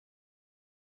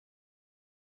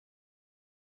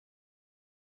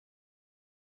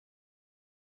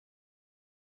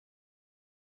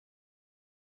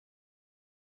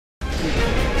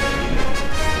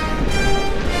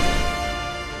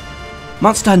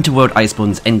Monster Hunter World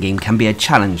Iceborne's endgame can be a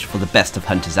challenge for the best of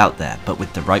hunters out there, but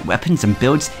with the right weapons and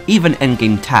builds, even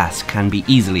endgame tasks can be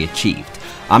easily achieved.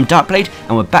 I'm Darcblade,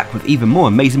 and we're back with even more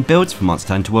amazing builds for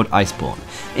Monster Hunter World Iceborne.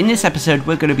 In this episode,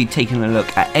 we're going to be taking a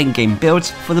look at endgame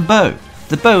builds for the bow.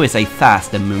 The bow is a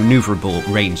fast and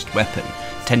maneuverable ranged weapon.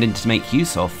 Tending to make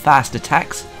use of fast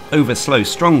attacks over slow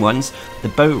strong ones, the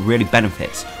bow really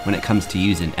benefits when it comes to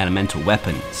using elemental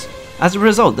weapons. As a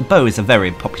result, the bow is a very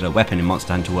popular weapon in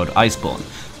Monster Hunter World Iceborne,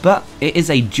 but it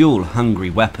is a duel-hungry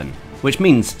weapon, which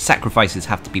means sacrifices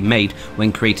have to be made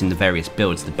when creating the various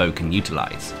builds the bow can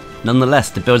utilise. Nonetheless,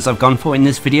 the builds I've gone for in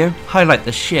this video highlight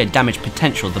the sheer damage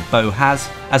potential the bow has,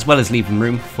 as well as leaving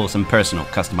room for some personal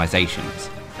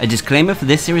customisations. A disclaimer for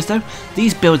this series though,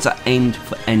 these builds are aimed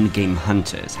for endgame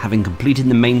hunters, having completed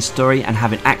the main story and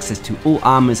having access to all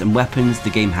armors and weapons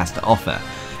the game has to offer.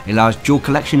 A large jewel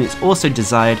collection is also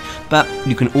desired, but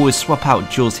you can always swap out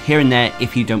jewels here and there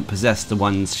if you don't possess the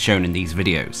ones shown in these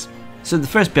videos. So the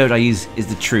first build I use is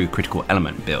the true critical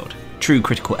element build. True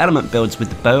critical element builds with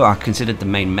the bow are considered the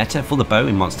main meta for the bow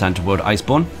in Monster Hunter World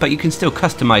Iceborne, but you can still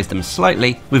customize them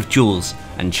slightly with jewels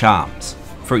and charms.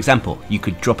 For example, you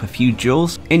could drop a few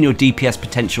jewels in your DPS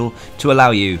potential to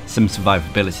allow you some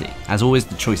survivability. As always,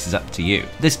 the choice is up to you.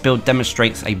 This build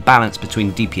demonstrates a balance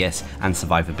between DPS and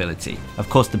survivability. Of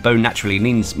course, the bow naturally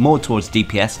leans more towards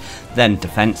DPS than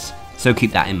defense, so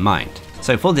keep that in mind.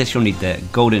 So for this you'll need the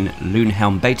Golden Loon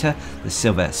Helm Beta, the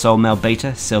Silver Soul Mail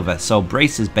Beta, Silver Soul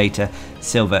Braces Beta,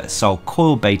 Silver Soul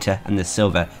Coil Beta, and the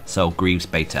Silver Soul Greaves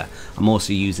Beta. I'm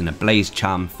also using a Blaze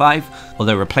Charm 5,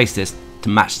 although replace this to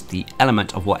match the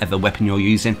element of whatever weapon you're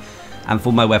using. And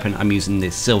for my weapon I'm using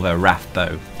this Silver Wrath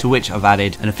Bow, to which I've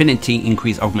added an affinity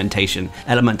increase augmentation,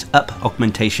 element up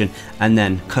augmentation, and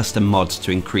then custom mods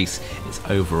to increase its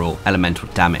overall elemental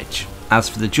damage. As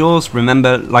for the jewels,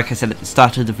 remember, like I said at the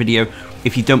start of the video,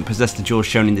 if you don't possess the jewels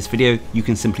shown in this video, you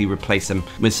can simply replace them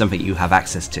with something you have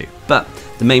access to. But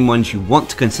the main ones you want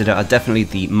to consider are definitely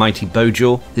the Mighty Bow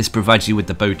Jewel. This provides you with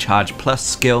the Bow Charge Plus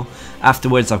skill.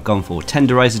 Afterwards, I've gone for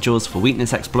Tenderizer Jewels for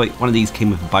Weakness Exploit. One of these came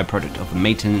with a byproduct of a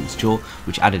Maintenance Jewel,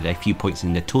 which added a few points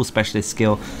in the Tool Specialist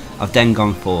skill. I've then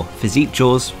gone for Physique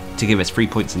Jewels to give us 3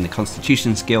 points in the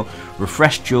Constitution skill,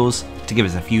 Refresh Jewels to give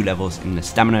us a few levels in the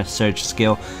Stamina Surge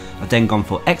skill. I've then gone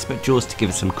for Expert Jewels to give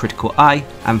us some Critical Eye,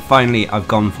 and finally I've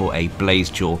gone for a Blaze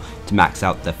Jewel to max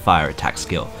out the Fire Attack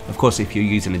skill. Of course, if you're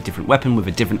using a different weapon with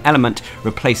a different element,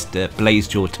 replace the Blaze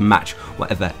Jewel to match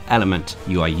whatever element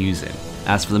you are using.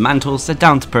 As for the mantles, they're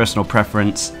down to personal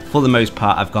preference. For the most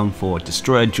part, I've gone for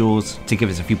Destroyer Jewels to give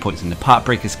us a few points in the Part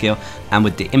Breaker skill, and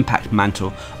with the Impact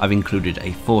Mantle, I've included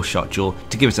a 4-shot jewel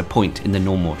to give us a point in the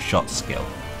normal shot skill.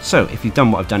 So if you've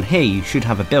done what I've done here, you should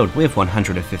have a build with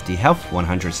 150 health,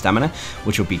 100 stamina,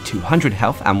 which will be 200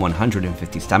 health and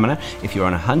 150 stamina if you're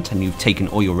on a hunt and you've taken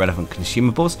all your relevant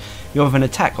consumables. You'll have an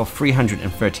attack of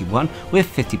 331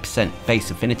 with 50% base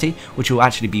affinity, which will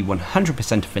actually be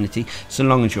 100% affinity so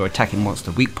long as you're attacking monster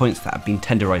weak points that have been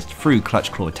tenderized through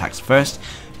clutch claw attacks first.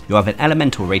 You have an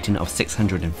elemental rating of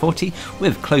 640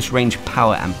 with close range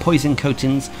power and poison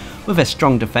coatings, with a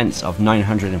strong defense of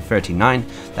 939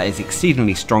 that is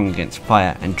exceedingly strong against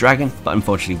fire and dragon, but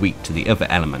unfortunately weak to the other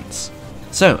elements.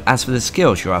 So as for the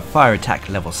skills, you have Fire Attack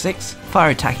level 6. Fire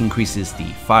Attack increases the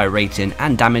fire rating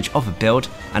and damage of a build,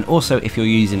 and also if you're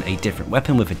using a different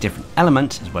weapon with a different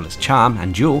element as well as charm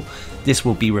and jewel, this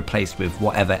will be replaced with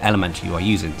whatever element you are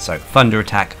using, so Thunder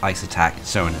Attack, Ice Attack,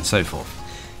 so on and so forth.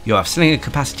 You have Slinger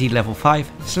Capacity level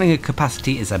 5. Slinger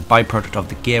Capacity is a byproduct of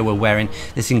the gear we're wearing.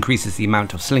 This increases the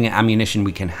amount of slinger ammunition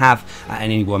we can have at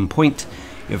any one point.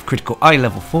 You have Critical Eye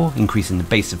level 4, increasing the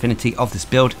base affinity of this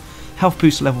build. Health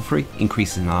Boost level 3,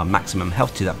 increasing our maximum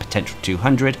health to that potential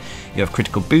 200. You have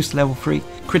Critical Boost level 3.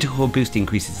 Critical Boost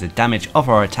increases the damage of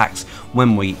our attacks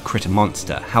when we crit a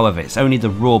monster. However, it's only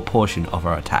the raw portion of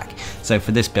our attack. So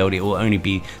for this build, it will only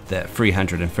be the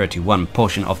 331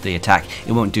 portion of the attack.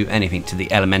 It won't do anything to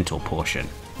the elemental portion.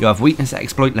 You have Weakness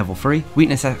Exploit level 3.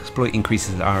 Weakness Exploit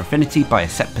increases our affinity by a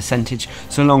set percentage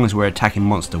so long as we're attacking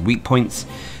monster weak points,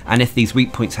 and if these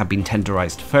weak points have been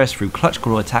tenderized first through clutch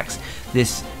claw attacks,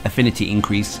 this affinity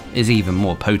increase is even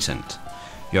more potent.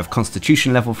 You have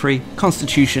Constitution level 3.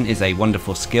 Constitution is a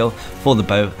wonderful skill for the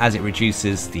bow as it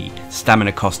reduces the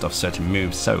stamina cost of certain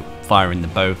moves, so firing the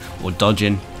bow or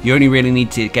dodging. You only really need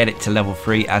to get it to level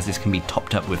 3 as this can be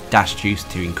topped up with dash juice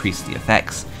to increase the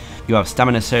effects. You have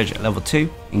Stamina Surge at level 2,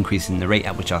 increasing the rate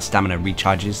at which our stamina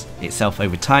recharges itself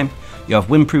over time. You have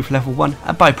Windproof level 1,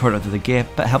 a byproduct of the gear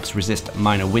but helps resist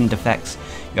minor wind effects.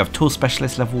 You have Tool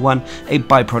Specialist level 1, a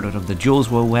byproduct of the jewels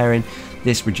we're wearing.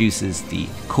 This reduces the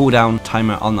cooldown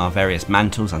timer on our various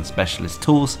mantles and specialist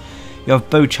tools. You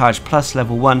have Bow Charge Plus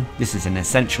level 1. This is an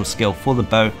essential skill for the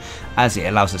bow as it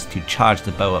allows us to charge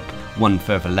the bow up one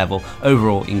further level,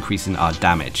 overall increasing our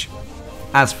damage.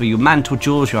 As for your mantle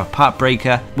jewels, you have Part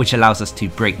Breaker, which allows us to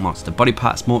break monster body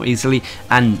parts more easily,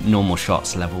 and Normal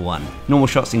Shots level 1. Normal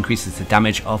Shots increases the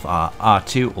damage of our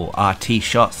R2 or RT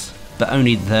shots, but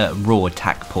only the raw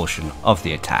attack portion of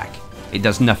the attack. It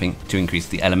does nothing to increase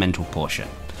the elemental portion.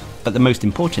 But the most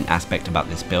important aspect about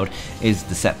this build is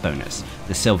the set bonus,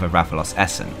 the Silver Rathalos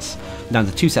Essence. Now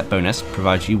the 2 set bonus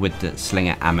provides you with the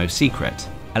Slinger Ammo secret,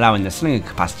 allowing the Slinger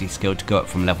capacity skill to go up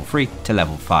from level 3 to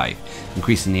level 5,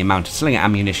 increasing the amount of Slinger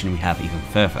ammunition we have even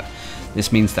further.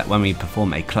 This means that when we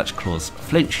perform a Clutch Claws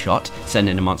flint shot,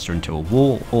 sending a monster into a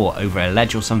wall or over a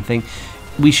ledge or something,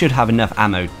 we should have enough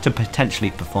ammo to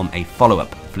potentially perform a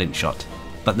follow-up flint shot.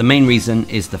 But the main reason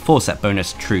is the 4 set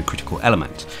bonus True Critical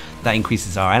Element. That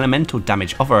increases our elemental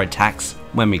damage of our attacks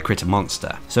when we crit a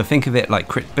monster. So think of it like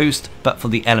crit boost, but for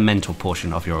the elemental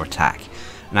portion of your attack.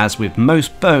 And as with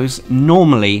most bows,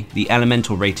 normally the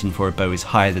elemental rating for a bow is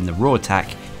higher than the raw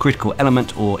attack. Critical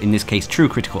element, or in this case true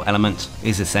critical element,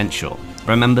 is essential.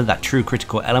 Remember that true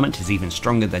critical element is even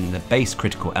stronger than the base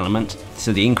critical element,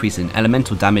 so the increase in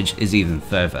elemental damage is even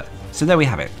further. So there we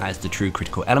have it, that is the true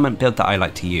critical element build that I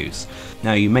like to use.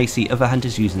 Now you may see other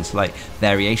hunters using slight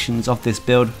variations of this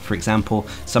build. For example,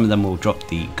 some of them will drop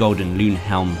the golden loon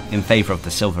helm in favour of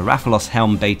the silver Rathalos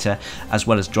helm beta, as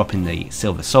well as dropping the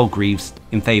silver soul greaves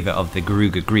in favour of the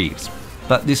Garuga greaves.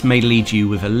 But this may lead you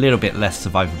with a little bit less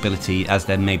survivability, as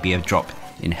there may be a drop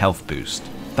in health boost.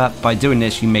 But by doing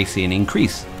this you may see an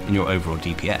increase in your overall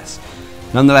DPS.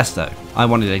 Nonetheless though, I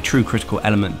wanted a true critical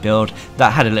element build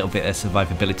that had a little bit of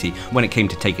survivability when it came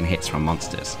to taking hits from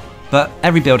monsters. But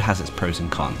every build has its pros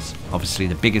and cons. Obviously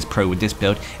the biggest pro with this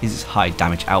build is its high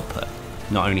damage output.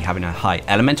 Not only having a high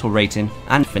elemental rating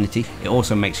and affinity, it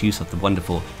also makes use of the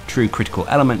wonderful true critical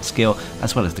element skill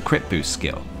as well as the crit boost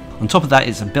skill. On top of that,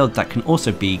 it's a build that can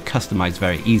also be customized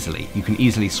very easily. You can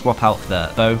easily swap out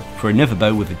the bow for another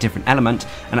bow with a different element,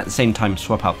 and at the same time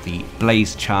swap out the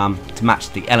blaze charm to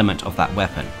match the element of that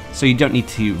weapon. So you don't need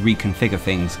to reconfigure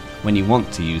things when you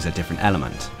want to use a different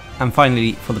element. And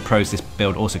finally, for the pros, this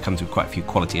build also comes with quite a few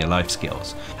quality of life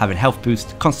skills. Having health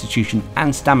boost, constitution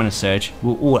and stamina surge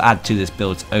will all add to this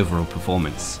build's overall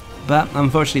performance. But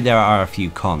unfortunately there are a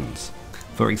few cons.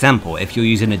 For example, if you're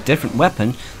using a different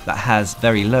weapon that has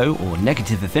very low or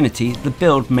negative affinity, the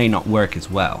build may not work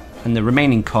as well. And the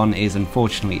remaining con is,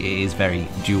 unfortunately, it is very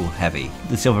duel heavy.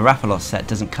 The Silver Rathalos set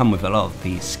doesn't come with a lot of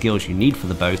the skills you need for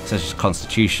the bow, such as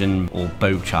Constitution or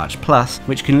Bow Charge Plus,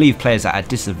 which can leave players at a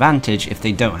disadvantage if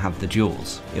they don't have the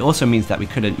duels. It also means that we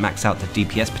couldn't max out the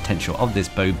DPS potential of this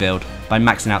bow build by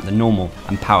maxing out the normal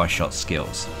and power shot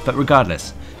skills. But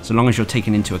regardless, so long as you're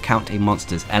taking into account a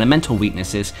monster's elemental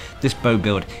weaknesses, this bow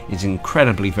build is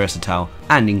incredibly versatile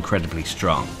and incredibly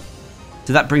strong.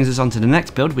 So that brings us on to the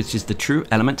next build, which is the True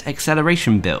Element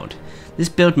Acceleration build. This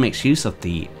build makes use of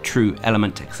the True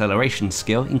Element Acceleration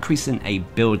skill, increasing a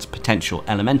build's potential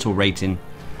elemental rating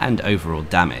and overall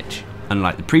damage.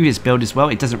 Unlike the previous build as well,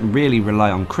 it doesn't really rely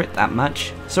on crit that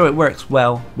much, so it works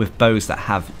well with bows that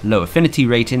have low affinity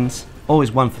ratings,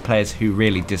 always one for players who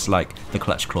really dislike the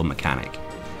clutch claw mechanic.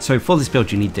 So for this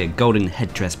build you need the Golden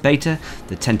Headdress beta,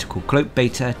 the Tentacle Cloak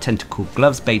beta, Tentacle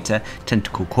Gloves beta,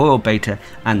 Tentacle Coil beta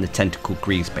and the Tentacle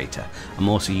Greaves beta. I'm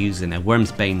also using a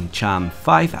Wormsbane Charm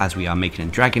 5 as we are making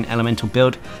a Dragon Elemental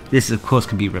build. This of course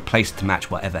can be replaced to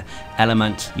match whatever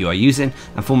element you are using,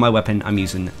 and for my weapon I'm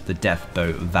using the Death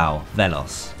Bow Val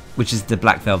Velos, which is the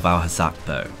Black Veil Val Hazak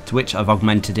bow, to which I've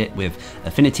augmented it with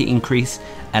affinity increase,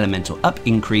 elemental up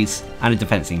increase and a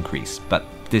defense increase, but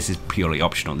this is purely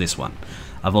optional, this one.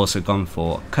 I've also gone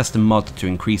for custom mod to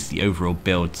increase the overall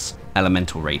build's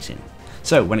elemental rating.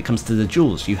 So when it comes to the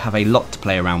jewels, you have a lot to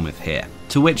play around with here,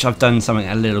 to which I've done something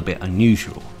a little bit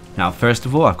unusual. Now first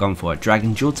of all, I've gone for a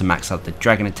dragon jewel to max out the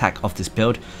dragon attack of this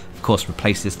build. Of course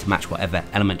replace this to match whatever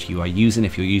element you are using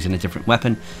if you're using a different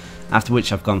weapon. After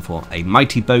which I've gone for a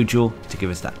mighty bow jewel to give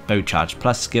us that bow charge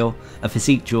plus skill, a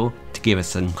physique jewel to give us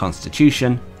some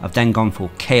constitution. I've then gone for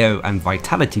KO and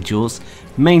vitality jewels,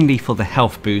 mainly for the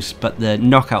health boost, but the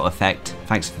knockout effect,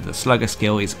 thanks to the slugger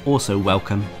skill, is also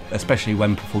welcome, especially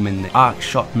when performing the arc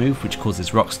shot move, which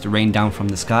causes rocks to rain down from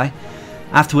the sky.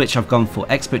 After which I've gone for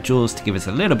expert jewels to give us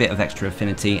a little bit of extra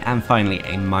affinity, and finally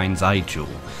a mind's eye jewel.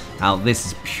 Now this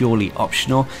is purely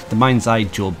optional. The mind's eye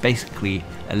jewel basically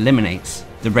eliminates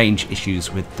the range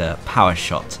issues with the power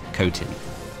shot coating.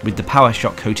 With the power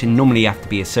shot coating, normally you have to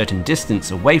be a certain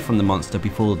distance away from the monster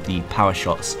before the power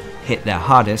shots hit their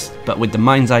hardest, but with the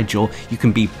mind's eye jewel you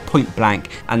can be point blank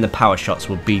and the power shots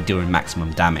will be doing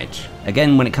maximum damage.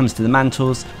 Again, when it comes to the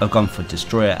mantles, I've gone for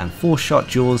Destroyer and 4-shot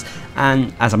jewels,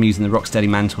 and as I'm using the Rocksteady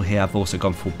mantle here, I've also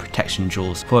gone for Protection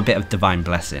jewels for a bit of Divine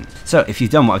Blessing. So if you've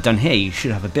done what I've done here, you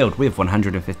should have a build with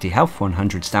 150 health,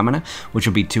 100 stamina, which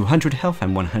will be 200 health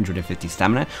and 150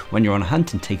 stamina when you're on a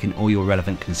hunt and taking all your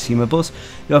relevant consumables.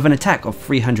 You'll have an attack of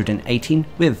 318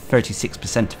 with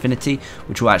 36% affinity,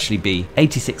 which will actually be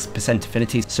 86%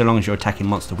 affinity so long as you're attacking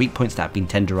monster weak points that have been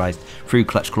tenderized through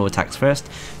Clutch Claw attacks first.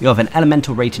 You'll have an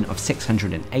elemental rating of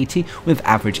 680 with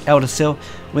average Elder Seal,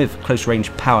 with close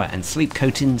range power and sleep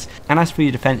coatings, and as for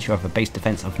your defense, you have a base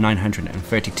defense of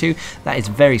 932. That is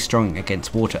very strong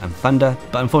against water and thunder,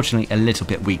 but unfortunately a little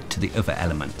bit weak to the other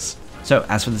elements. So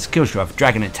as for the skills, you have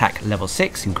Dragon Attack level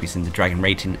 6, increasing the dragon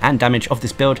rating and damage of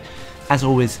this build. As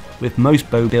always, with most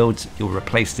bow builds, you'll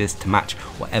replace this to match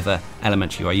whatever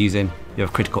element you are using. You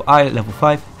have Critical Eye level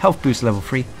 5, Health Boost level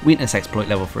 3, Weakness Exploit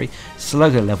level 3,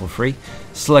 Slugger level 3.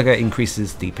 Slugger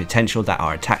increases the potential that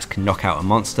our attacks can knock out a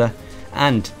monster,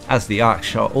 and as the Arc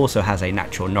Shot also has a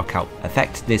natural knockout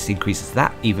effect, this increases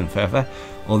that even further,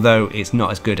 although it's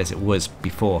not as good as it was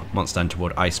before Monster Hunter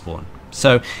World Iceborne.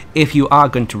 So if you are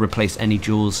going to replace any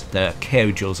jewels, the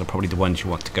KO jewels are probably the ones you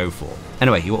want to go for.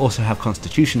 Anyway, you will also have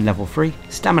Constitution level 3,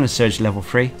 Stamina Surge level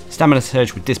 3. Stamina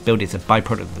Surge with this build is a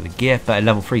byproduct of the gear, but a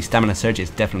level 3 Stamina Surge is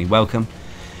definitely welcome.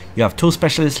 You have Tool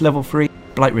Specialist level 3,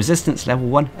 Blight Resistance level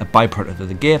 1, a byproduct of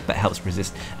the gear but helps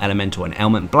resist elemental and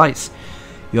element blights.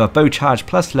 You have Bow Charge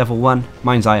Plus level 1,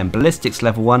 Mind's Eye and Ballistics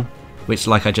level 1, which,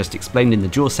 like I just explained in the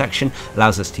jewel section,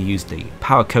 allows us to use the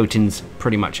power coatings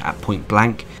pretty much at point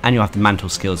blank, and you have the mantle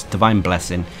skills Divine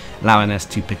Blessing, allowing us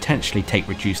to potentially take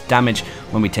reduced damage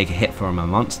when we take a hit from a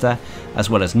monster, as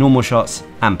well as normal shots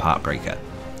and Part Breaker.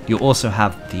 You also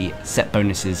have the set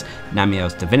bonuses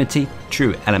Namiel's Divinity,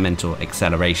 True Elemental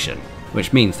Acceleration,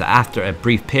 which means that after a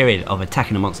brief period of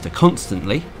attacking a monster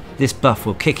constantly, this buff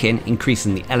will kick in,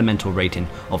 increasing the elemental rating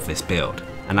of this build.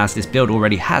 And as this build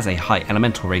already has a high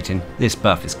elemental rating, this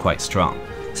buff is quite strong.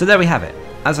 So there we have it.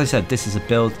 As I said, this is a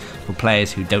build for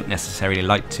players who don't necessarily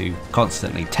like to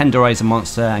constantly tenderize a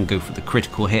monster and go for the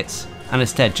critical hits, and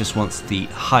instead just wants the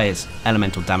highest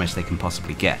elemental damage they can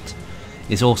possibly get.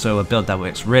 It's also a build that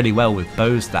works really well with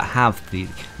bows that have the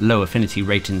low affinity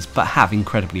ratings but have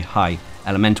incredibly high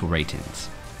elemental ratings.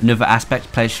 Another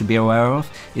aspect players should be aware of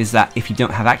is that if you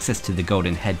don't have access to the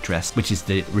golden headdress, which is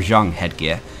the Rajang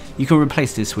headgear, you can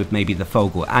replace this with maybe the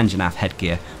Fogel Anjanath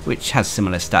headgear, which has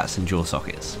similar stats and jewel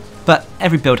sockets. But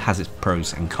every build has its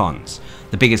pros and cons.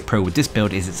 The biggest pro with this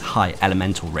build is its high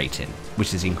elemental rating,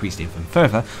 which is increased even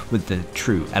further with the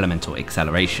True Elemental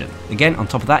Acceleration. Again, on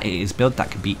top of that, it is a build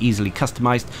that can be easily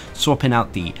customized, swapping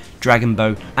out the Dragon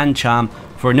Bow and Charm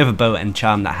for another bow and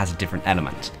charm that has a different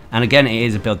element. And again, it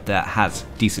is a build that has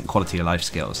decent quality of life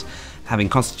skills, having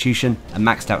Constitution, a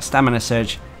maxed out Stamina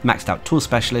Surge, maxed out Tool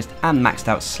Specialist, and maxed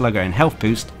out Slugger and Health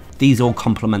Boost. These all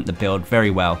complement the build very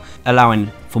well,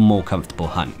 allowing for more comfortable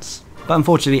hunts. But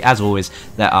unfortunately, as always,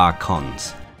 there are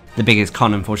cons. The biggest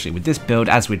con, unfortunately, with this build,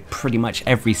 as with pretty much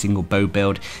every single bow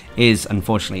build, is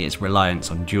unfortunately its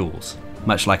reliance on jewels.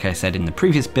 Much like I said in the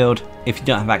previous build, if you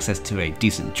don't have access to a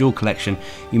decent jewel collection,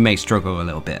 you may struggle a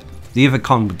little bit. The other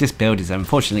con with this build is that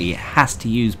unfortunately it has to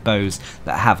use bows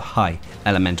that have high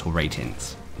elemental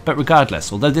ratings. But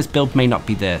regardless, although this build may not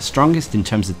be the strongest in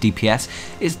terms of DPS,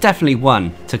 it's definitely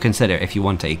one to consider if you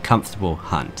want a comfortable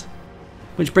hunt.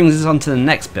 Which brings us on to the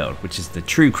next build, which is the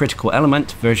True Critical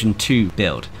Element version 2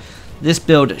 build. This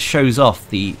build shows off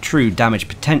the true damage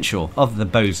potential of the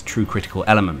bow's True Critical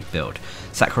Element build,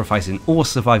 sacrificing all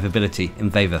survivability in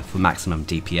favour for maximum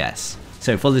DPS.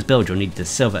 So for this build you'll need the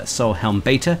Silver Soul Helm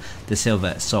Beta, the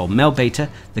Silver Soul Mel Beta,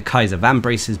 the Kaiser Van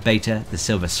Braces Beta, the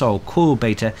Silver Soul Coil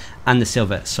Beta, and the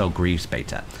Silver Soul Greaves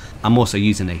Beta. I'm also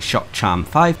using a Shock Charm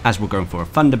 5 as we're going for a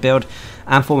Thunder build,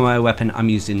 and for my weapon I'm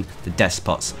using the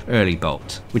Despot's Early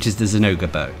Bolt, which is the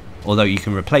Zenoga bow. Although you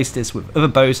can replace this with other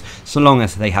bows so long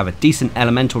as they have a decent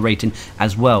elemental rating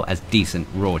as well as decent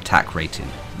raw attack rating.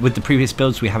 With the previous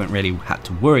builds we haven't really had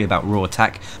to worry about raw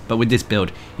attack, but with this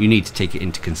build you need to take it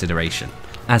into consideration.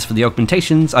 As for the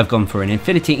augmentations, I've gone for an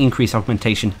Infinity Increase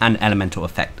augmentation and Elemental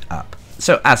Effect up.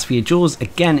 So as for your jewels,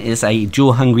 again it's a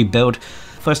jewel hungry build.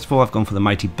 First of all, I've gone for the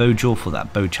Mighty Bow Jewel for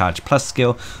that Bow Charge Plus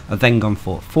skill. I've then gone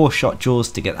for 4-shot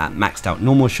jewels to get that maxed out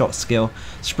normal shot skill,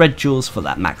 Spread jewels for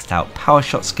that maxed out power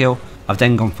shot skill. I've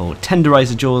then gone for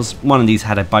Tenderizer jewels. One of these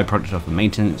had a byproduct of a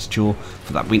maintenance jewel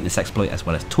for that weakness exploit as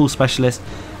well as tool specialist.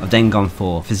 I've then gone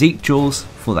for physique jewels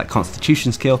for that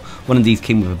constitution skill. One of these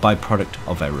came with a byproduct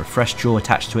of a refresh jewel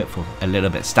attached to it for a little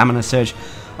bit stamina surge.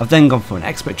 I've then gone for an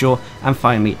expert jewel and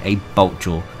finally a bolt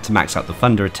jewel to max out the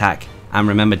thunder attack. And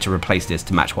remember to replace this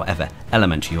to match whatever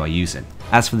element you are using.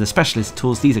 As for the specialist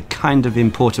tools, these are kind of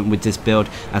important with this build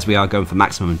as we are going for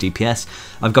maximum DPS.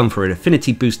 I've gone for an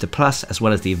Affinity Booster Plus as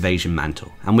well as the Evasion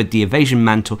Mantle. And with the Evasion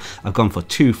Mantle, I've gone for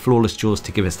 2 Flawless Jaws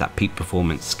to give us that peak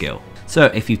performance skill. So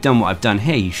if you've done what I've done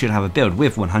here, you should have a build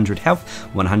with 100 health,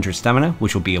 100 stamina,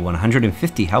 which will be a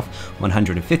 150 health,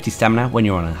 150 stamina when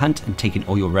you're on a hunt and taking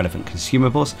all your relevant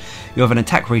consumables. You have an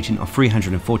attack rating of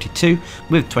 342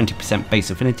 with 20% base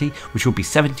affinity, which will be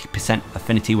 70%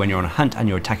 affinity when you're on a hunt and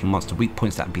you're attacking monster weak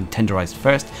points that have been tenderized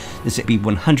first. This would be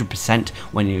 100%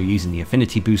 when you're using the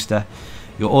affinity booster.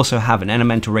 You'll also have an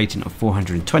elemental rating of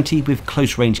 420 with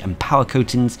close range and power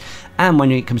coatings, and when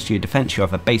it comes to your defense, you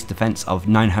have a base defense of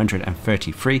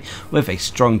 933 with a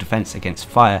strong defense against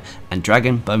fire and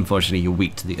dragon, but unfortunately you're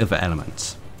weak to the other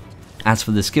elements. As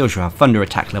for the skills, you have Thunder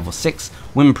Attack level 6,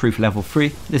 Windproof level 3,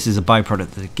 this is a byproduct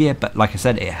of the gear, but like I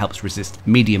said, it helps resist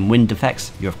medium wind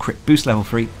effects. You have Crit Boost level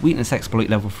 3, Weakness Exploit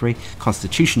level 3,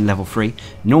 Constitution level 3,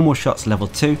 Normal Shots level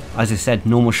 2. As I said,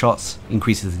 normal shots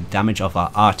increases the damage of our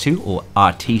R2 or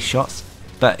RT shots,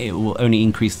 but it will only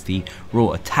increase the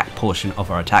raw attack portion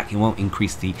of our attack, it won't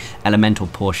increase the elemental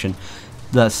portion.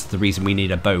 Thus the reason we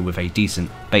need a bow with a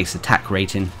decent base attack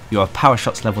rating. You have Power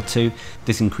Shots level 2,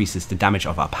 this increases the damage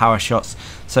of our power shots,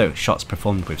 so shots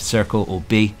performed with circle or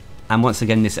B, and once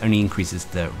again this only increases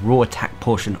the raw attack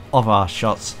portion of our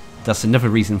shots. Thus another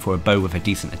reason for a bow with a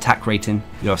decent attack rating.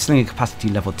 You have Slinger Capacity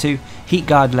level 2, Heat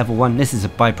Guard level 1, this is a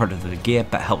byproduct of the gear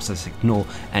but helps us ignore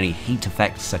any heat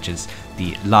effects such as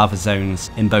the lava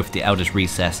zones in both the Elder's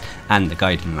Recess and the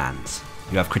Guiding Lands.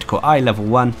 You have Critical Eye level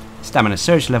 1, Stamina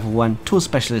Surge level 1, Tool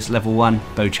Specialist level 1,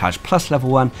 Bow Charge Plus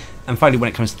level 1, and finally when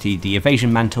it comes to the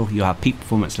Evasion Mantle, you have Peak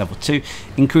Performance level 2,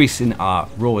 increasing our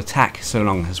raw attack so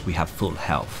long as we have full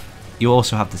health. You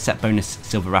also have the set bonus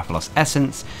Silver Rathalos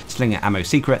Essence, Slinger Ammo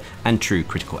Secret, and True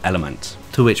Critical Element,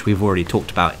 to which we've already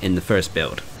talked about in the first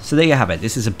build. So there you have it,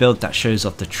 this is a build that shows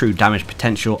off the true damage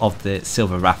potential of the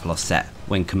Silver Rathalos set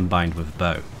when combined with a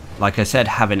bow. Like I said,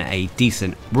 having a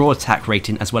decent raw attack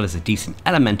rating as well as a decent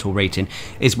elemental rating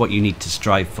is what you need to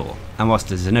strive for, and whilst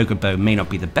the Zinogre bow may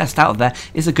not be the best out there,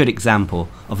 it's a good example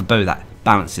of a bow that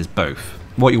balances both.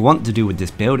 What you want to do with this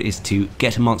build is to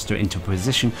get a monster into a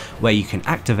position where you can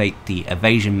activate the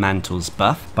Evasion Mantle's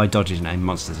buff by dodging a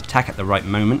monster's attack at the right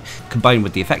moment, combined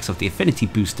with the effects of the Affinity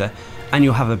Booster, and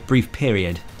you'll have a brief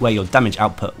period where your damage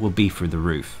output will be through the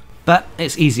roof. But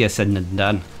it's easier said than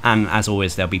done, and as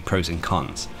always there'll be pros and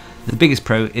cons. The biggest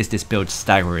pro is this build's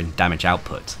staggering damage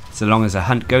output. So long as a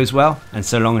hunt goes well, and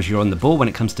so long as you're on the ball when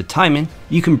it comes to timing,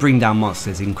 you can bring down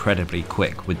monsters incredibly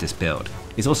quick with this build.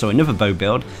 It's also another bow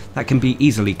build that can be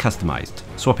easily customized,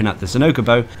 swapping out the Zinogre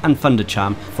bow and Thunder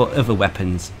Charm for other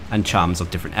weapons and charms of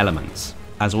different elements.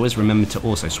 As always, remember to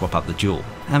also swap out the jewel.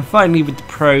 And finally with the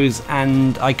pros,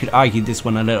 and I could argue this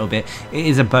one a little bit, it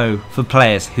is a bow for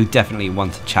players who definitely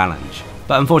want a challenge.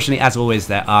 But unfortunately, as always,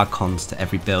 there are cons to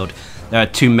every build. There are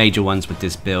two major ones with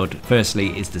this build.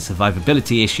 Firstly is the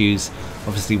survivability issues.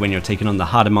 Obviously when you're taking on the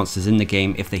harder monsters in the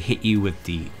game, if they hit you with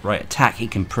the right attack, it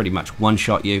can pretty much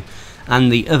one-shot you. And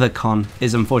the other con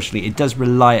is unfortunately it does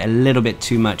rely a little bit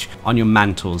too much on your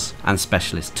mantles and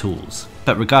specialist tools.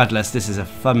 But regardless, this is a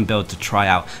fun build to try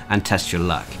out and test your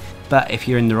luck. But if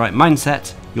you're in the right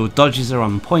mindset, your dodges are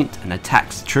on point and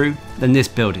attacks true, then this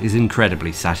build is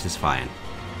incredibly satisfying.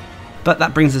 But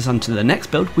that brings us on to the next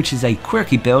build, which is a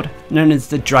quirky build known as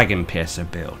the Dragon Piercer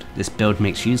build. This build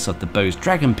makes use of the bow's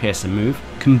Dragon Piercer move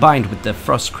combined with the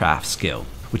Frostcraft skill,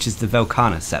 which is the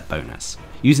Velkhana set bonus.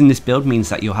 Using this build means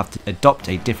that you'll have to adopt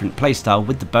a different playstyle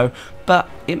with the bow, but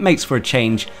it makes for a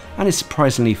change and is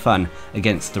surprisingly fun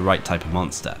against the right type of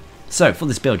monster. So for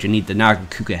this build you need the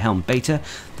Nagakuga Helm Beta,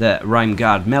 the Rime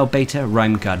Guard Mel Beta,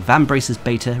 Rime Guard Vambraces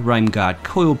Beta, Rime Guard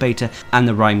Coil Beta, and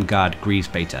the Rime Guard Greaves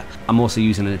Beta. I'm also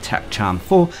using an Attack Charm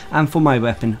 4, and for my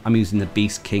weapon I'm using the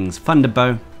Beast King's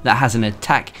Thunderbow that has an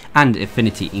attack and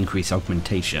affinity increase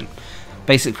augmentation.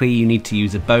 Basically you need to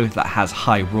use a bow that has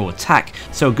high raw attack,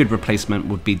 so a good replacement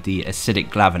would be the Acidic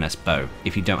Glavenus bow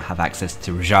if you don't have access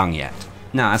to Rajang yet.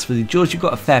 Now as for the jewels, you've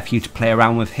got a fair few to play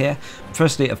around with here.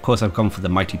 Firstly, of course, I've gone for the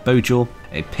Mighty Bow Jewel,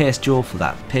 a Pierce Jewel for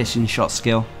that piercing shot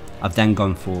skill. I've then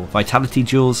gone for Vitality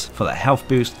Jewels for that health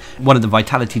boost. One of the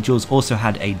Vitality Jewels also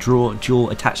had a Draw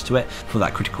Jewel attached to it for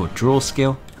that critical draw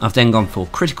skill. I've then gone for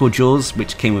Critical Jewels,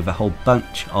 which came with a whole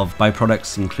bunch of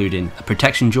byproducts, including a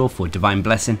Protection Jewel for Divine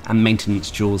Blessing and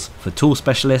Maintenance Jewels for Tool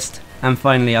Specialist. And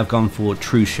finally, I've gone for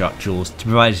True Shot Jewels to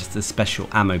provide us the special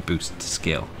ammo boost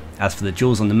skill. As for the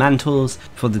jewels on the mantles,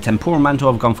 for the Temporal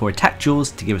Mantle I've gone for Attack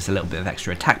Jewels to give us a little bit of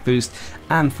extra attack boost,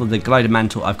 and for the Glider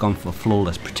Mantle I've gone for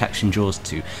Flawless Protection Jewels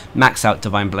to max out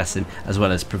Divine Blessing as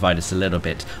well as provide us a little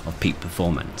bit of peak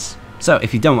performance. So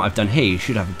if you've done what I've done here, you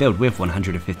should have a build with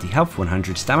 150 health,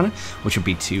 100 stamina, which would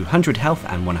be 200 health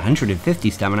and 150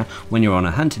 stamina when you're on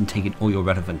a hunt and taking all your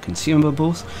relevant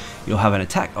consumables. You'll have an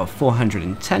attack of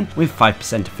 410 with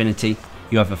 5% affinity.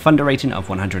 You have a thunder rating of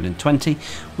 120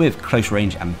 with close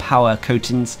range and power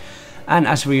coatings. And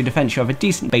as for your defense, you have a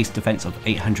decent base defense of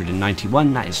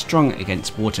 891 that is strong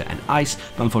against water and ice,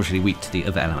 but unfortunately weak to the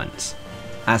other elements.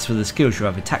 As for the skills, you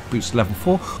have attack boost level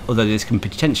 4, although this can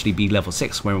potentially be level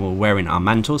 6 when we're wearing our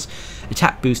mantles.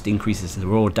 Attack boost increases the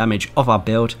raw damage of our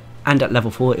build, and at level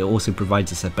 4 it also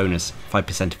provides us a bonus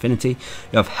 5% affinity.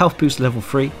 You have health boost level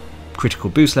 3,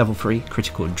 critical boost level 3,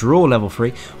 critical draw level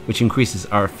 3, which increases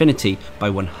our affinity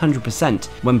by 100%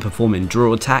 when performing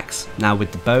draw attacks. Now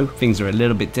with the bow, things are a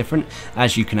little bit different,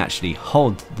 as you can actually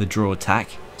hold the draw attack.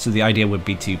 So the idea would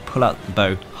be to pull out the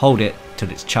bow, hold it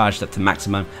till it's charged up to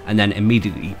maximum, and then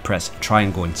immediately press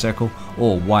triangle and circle,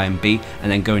 or Y and B,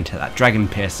 and then go into that dragon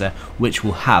piercer, which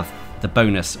will have the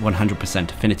bonus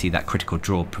 100% affinity that critical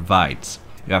draw provides.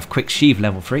 You have quick sheath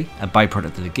level 3, a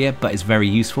byproduct of the gear, but is very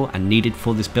useful and needed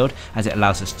for this build as it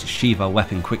allows us to sheath our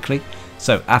weapon quickly.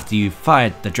 So after you've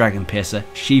fired the dragon piercer,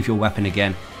 sheath your weapon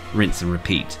again, rinse and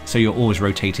repeat. So you're always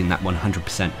rotating that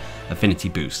 100% affinity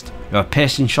boost. You have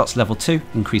piercing shots level 2,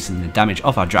 increasing the damage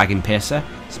of our dragon piercer,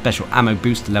 special ammo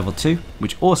boost level 2,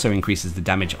 which also increases the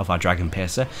damage of our dragon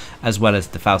piercer, as well as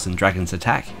the Thousand Dragons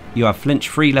attack. You have flinch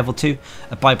free level 2,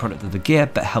 a byproduct of the gear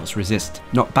but helps resist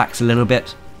knockbacks a little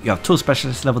bit. You have Tool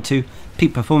Specialist level 2,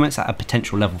 Peak Performance at a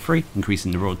potential level 3,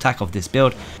 increasing the raw attack of this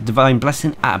build, Divine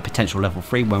Blessing at a potential level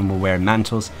 3 when we're wearing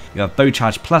mantles, you have Bow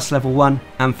Charge Plus level 1,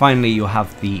 and finally you'll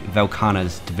have the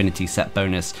Velkhana's Divinity Set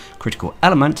bonus Critical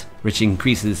Element, which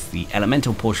increases the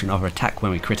elemental portion of our attack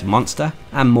when we crit a monster,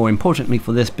 and more importantly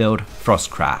for this build,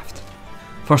 Frostcraft.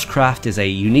 Frostcraft is a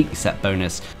unique set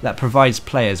bonus that provides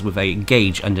players with a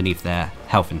gauge underneath their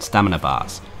health and stamina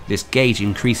bars. This gauge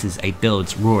increases a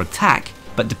build's raw attack,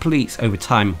 but depletes over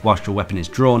time whilst your weapon is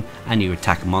drawn and you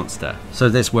attack a monster. So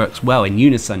this works well in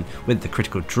unison with the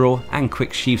critical draw and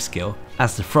quick sheath skill,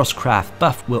 as the Frostcraft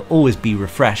buff will always be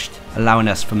refreshed, allowing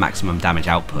us for maximum damage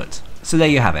output. So there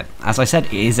you have it. As I said,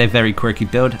 it is a very quirky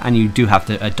build and you do have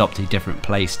to adopt a different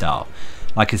playstyle.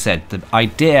 Like I said, the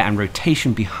idea and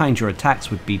rotation behind your attacks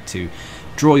would be to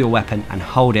draw your weapon and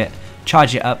hold it,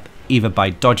 charge it up, either by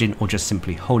dodging or just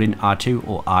simply holding R2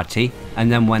 or RT, and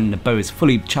then when the bow is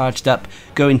fully charged up,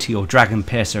 go into your Dragon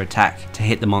Piercer attack to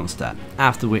hit the monster,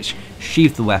 after which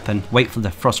sheath the weapon, wait for the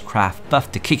Frostcraft buff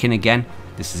to kick in again,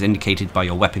 this is indicated by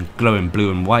your weapon glowing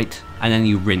blue and white, and then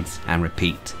you rinse and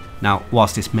repeat. Now,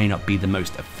 whilst this may not be the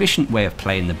most efficient way of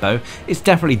playing the bow, it's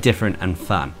definitely different and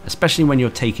fun, especially when you're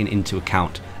taking into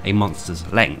account a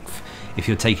monster's length. If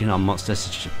you're taking on monsters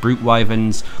such as brute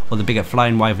wyverns, or the bigger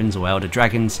flying wyverns or elder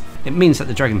dragons, it means that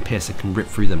the Dragon Piercer can rip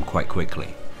through them quite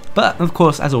quickly. But of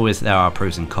course, as always, there are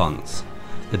pros and cons.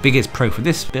 The biggest pro for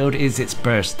this build is its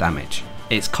burst damage.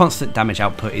 Its constant damage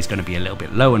output is going to be a little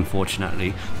bit low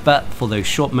unfortunately, but for those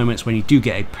short moments when you do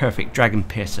get a perfect Dragon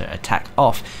Piercer attack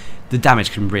off, the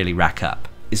damage can really rack up.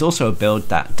 It's also a build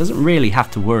that doesn't really have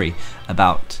to worry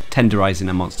about tenderizing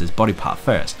a monster's body part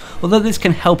first. Although this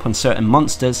can help on certain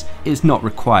monsters, it is not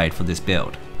required for this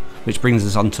build. Which brings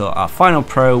us on to our final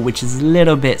pro, which is a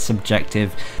little bit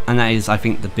subjective, and that is I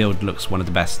think the build looks one of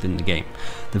the best in the game.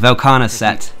 The Velkhana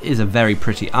set is a very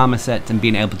pretty armor set, and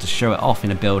being able to show it off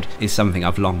in a build is something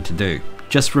I've longed to do.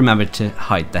 Just remember to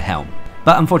hide the helm.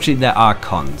 But unfortunately there are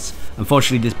cons.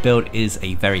 Unfortunately this build is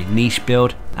a very niche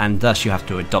build, and thus you have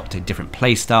to adopt a different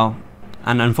playstyle,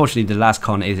 and unfortunately the last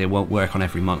con is it won't work on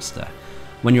every monster.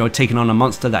 When you're taking on a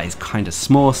monster that is kind of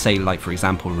small, say like for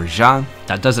example Rajan,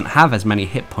 that doesn't have as many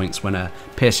hit points when a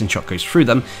piercing shot goes through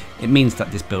them, it means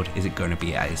that this build isn't going to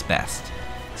be at its best.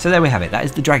 So there we have it, that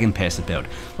is the Dragon Piercer build.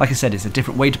 Like I said, it's a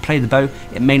different way to play the bow,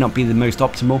 it may not be the most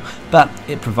optimal, but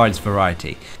it provides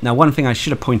variety. Now one thing I should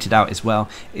have pointed out as well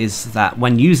is that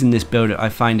when using this build I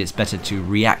find it's better to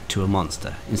react to a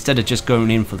monster. Instead of just going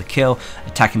in for the kill,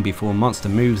 attacking before a monster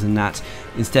moves and that,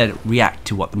 instead react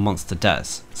to what the monster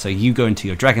does. So you go into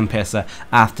your Dragon Piercer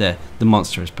after the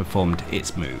monster has performed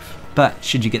its move. But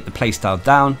should you get the playstyle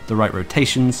down, the right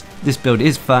rotations, this build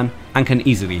is fun and can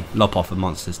easily lop off a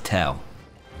monster's tail.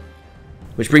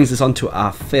 Which brings us on to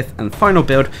our fifth and final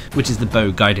build, which is the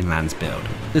Bow Guiding Lands build.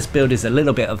 This build is a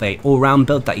little bit of a all-round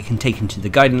build that you can take into the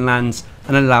Guiding Lands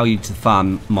and allow you to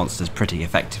farm monsters pretty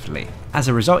effectively. As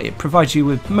a result, it provides you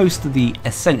with most of the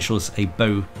essentials a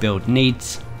bow build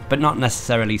needs, but not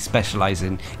necessarily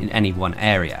specialising in any one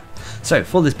area. So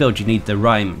for this build you need the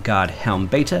Rime Guard Helm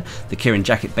beta, the Kieran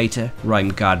Jacket beta, Rime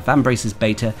Guard Vambraces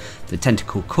beta, the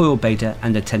Tentacle Coil beta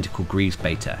and the Tentacle Greaves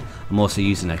beta. I'm also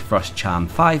using a Frost Charm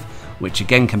 5 which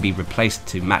again can be replaced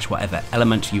to match whatever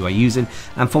element you are using,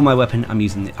 and for my weapon I'm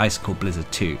using the Icicle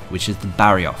Blizzard 2, which is the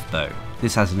Barrioff bow.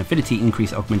 This has an affinity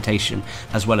increase augmentation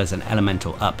as well as an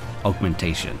elemental up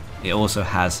augmentation. It also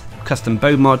has custom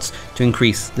bow mods to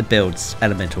increase the build's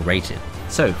elemental rating.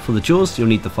 So for the jewels you'll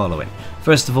need the following.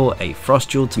 First of all, a frost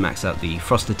jewel to max out the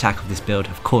frost attack of this build.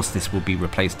 Of course this will be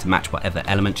replaced to match whatever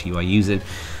element you are using.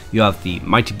 You have the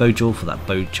mighty bow jewel for that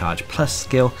bow charge plus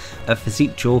skill, a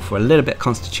physique jewel for a little bit of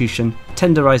constitution,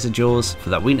 tenderizer jewels for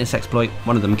that weakness exploit.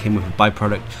 One of them came with a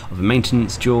byproduct of a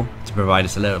maintenance jewel to provide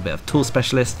us a little bit of tool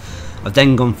specialist. I've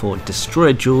then gone for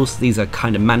destroyer jewels. These are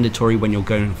kind of mandatory when you're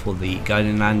going for the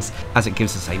Guiding Lands, as it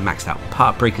gives us a maxed out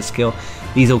part breaker skill.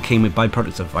 These all came with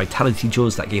byproducts of vitality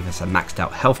jewels that gave us a maxed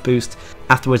out health boost.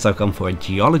 Afterwards I've gone for a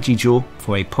geology jewel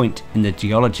for a point in the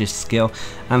geologist skill,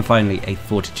 and finally a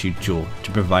fortitude jewel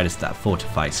to provide us that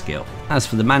fortify skill. As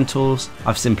for the mantles,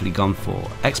 I've simply gone for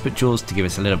expert jewels to give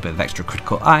us a little bit of extra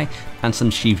critical eye, and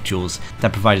some sheath jewels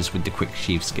that provide us with the quick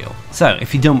sheath skill. So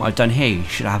if you've done what I've done here, you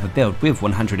should have a build with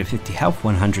 150 health,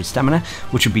 100 stamina,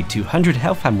 which would be 200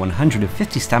 health and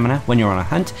 150 stamina when you're on a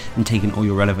hunt and taking all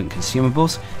your relevant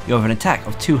consumables. You have an attack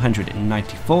of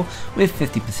 294 with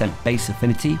 50% base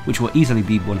affinity, which will easily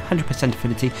be 100%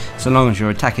 affinity so long as you're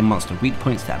attacking monster weak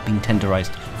points that have been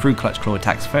tenderized through clutch claw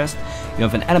attacks first. You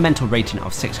have an elemental rating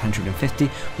of 650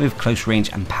 with close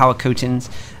range and power coatings.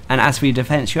 And as for your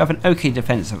defense, you have an okay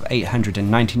defense of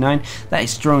 899 that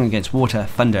is strong against water,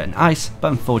 thunder and ice,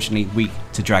 but unfortunately weak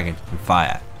to dragon and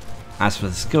fire. As for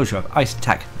the skills, you have ice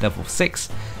attack level 6.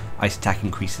 Ice attack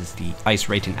increases the ice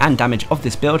rating and damage of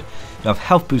this build. You have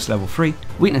health boost level 3,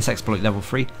 weakness exploit level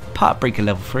 3, part breaker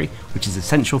level 3, which is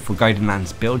essential for Guiding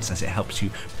Lands builds as it helps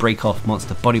you break off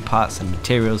monster body parts and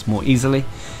materials more easily.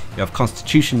 You have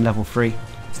constitution level 3,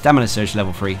 stamina surge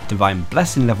level 3, divine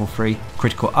blessing level 3,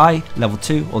 critical eye level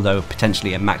 2, although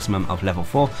potentially a maximum of level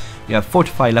 4. You have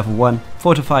fortify level 1.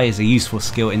 Fortify is a useful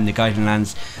skill in the Guiding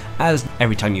Lands, as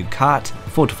every time you cart, the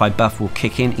fortify buff will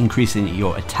kick in, increasing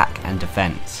your attack and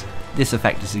defense. This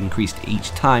effect is increased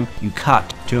each time you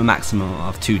cut to a maximum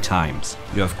of 2 times.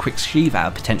 You have quick sheath at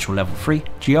a potential level 3,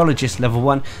 geologist level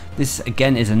 1. This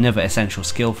again is another essential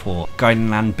skill for Guiding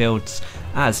Land builds,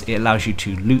 as it allows you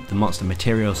to loot the monster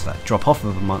materials that drop off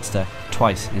of a monster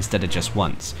twice instead of just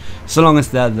once, so long as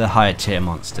they're the higher tier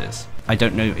monsters. I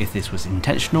don't know if this was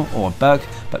intentional or a bug,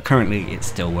 but currently it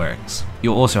still works.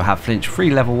 You'll also have flinch free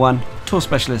level 1, tool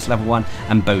specialist level 1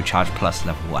 and bow charge plus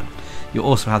level 1. You'll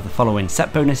also have the following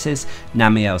set bonuses: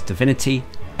 Namiel's divinity,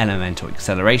 elemental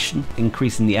acceleration,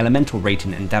 increasing the elemental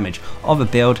rating and damage of a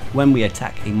build when we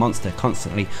attack a monster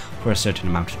constantly for a certain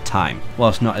amount of time.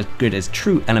 Whilst not as good as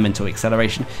true elemental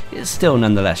acceleration, it is still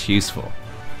nonetheless useful.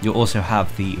 You'll also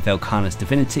have the Velkhana's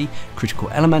divinity, critical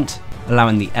element,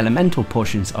 allowing the elemental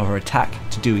portions of our attack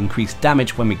to do increased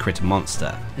damage when we crit a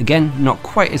monster. Again, not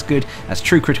quite as good as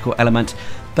true critical element,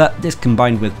 but this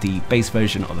combined with the base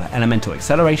version of elemental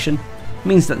acceleration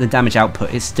means that the damage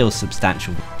output is still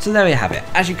substantial. So there we have it.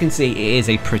 As you can see, it is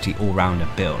a pretty all-rounder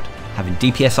build, having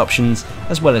DPS options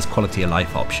as well as quality of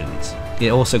life options.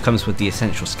 It also comes with the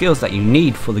essential skills that you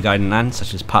need for the Guiding Land,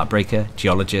 such as part breaker,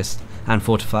 geologist and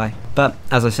fortify. But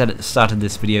as I said at the start of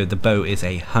this video, the bow is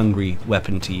a hungry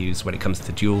weapon to use when it comes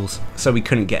to duels, so we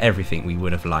couldn't get everything we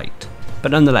would have liked.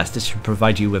 But nonetheless, this should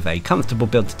provide you with a comfortable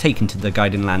build to take into the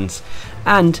Guiding Lands,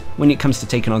 and when it comes to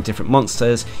taking on different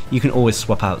monsters, you can always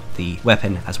swap out the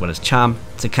weapon as well as charm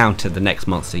to counter the next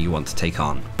monster you want to take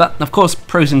on. But of course,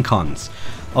 pros and cons.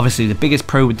 Obviously the biggest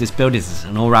pro with this build is it's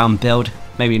an all-round build,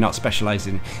 maybe not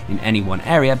specialising in any one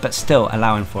area, but still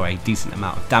allowing for a decent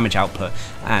amount of damage output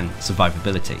and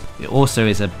survivability. It also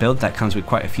is a build that comes with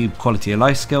quite a few quality of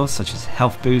life skills such as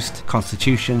health boost,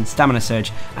 constitution, stamina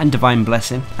surge and divine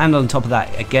blessing, and on top of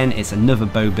that again it's another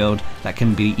bow build that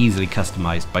can be easily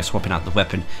customised by swapping out the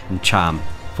weapon and charm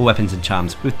for weapons and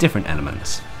charms with different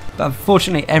elements. But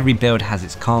unfortunately every build has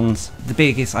its cons. The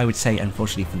biggest, I would say,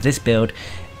 unfortunately for this build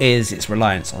is its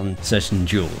reliance on certain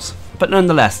jewels. But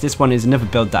nonetheless, this one is another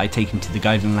build that I take into the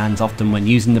Guiding Lands often when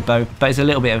using the bow, but it's a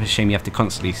little bit of a shame you have to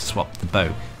constantly swap the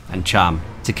bow and charm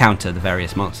to counter the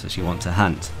various monsters you want to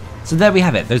hunt. So there we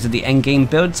have it, those are the endgame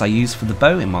builds I use for the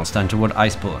bow in Monster Hunter World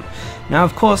Iceborne. Now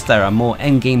of course there are more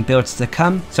endgame builds to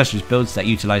come, such as builds that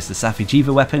utilise the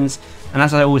Safi'Jiiva weapons, and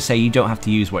as I always say, you don't have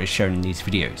to use what is shown in these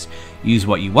videos. Use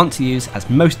what you want to use, as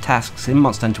most tasks in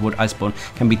Monster Hunter World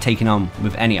Iceborne can be taken on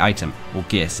with any item or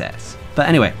gear sets. But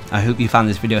anyway, I hope you found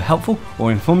this video helpful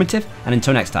or informative, and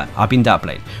until next time, I've been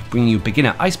Darcblade, bringing you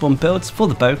beginner Iceborne builds for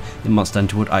the bow in Monster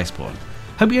Hunter World Iceborne.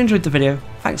 Hope you enjoyed the video,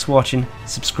 thanks for watching,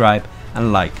 subscribe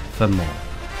and like for more.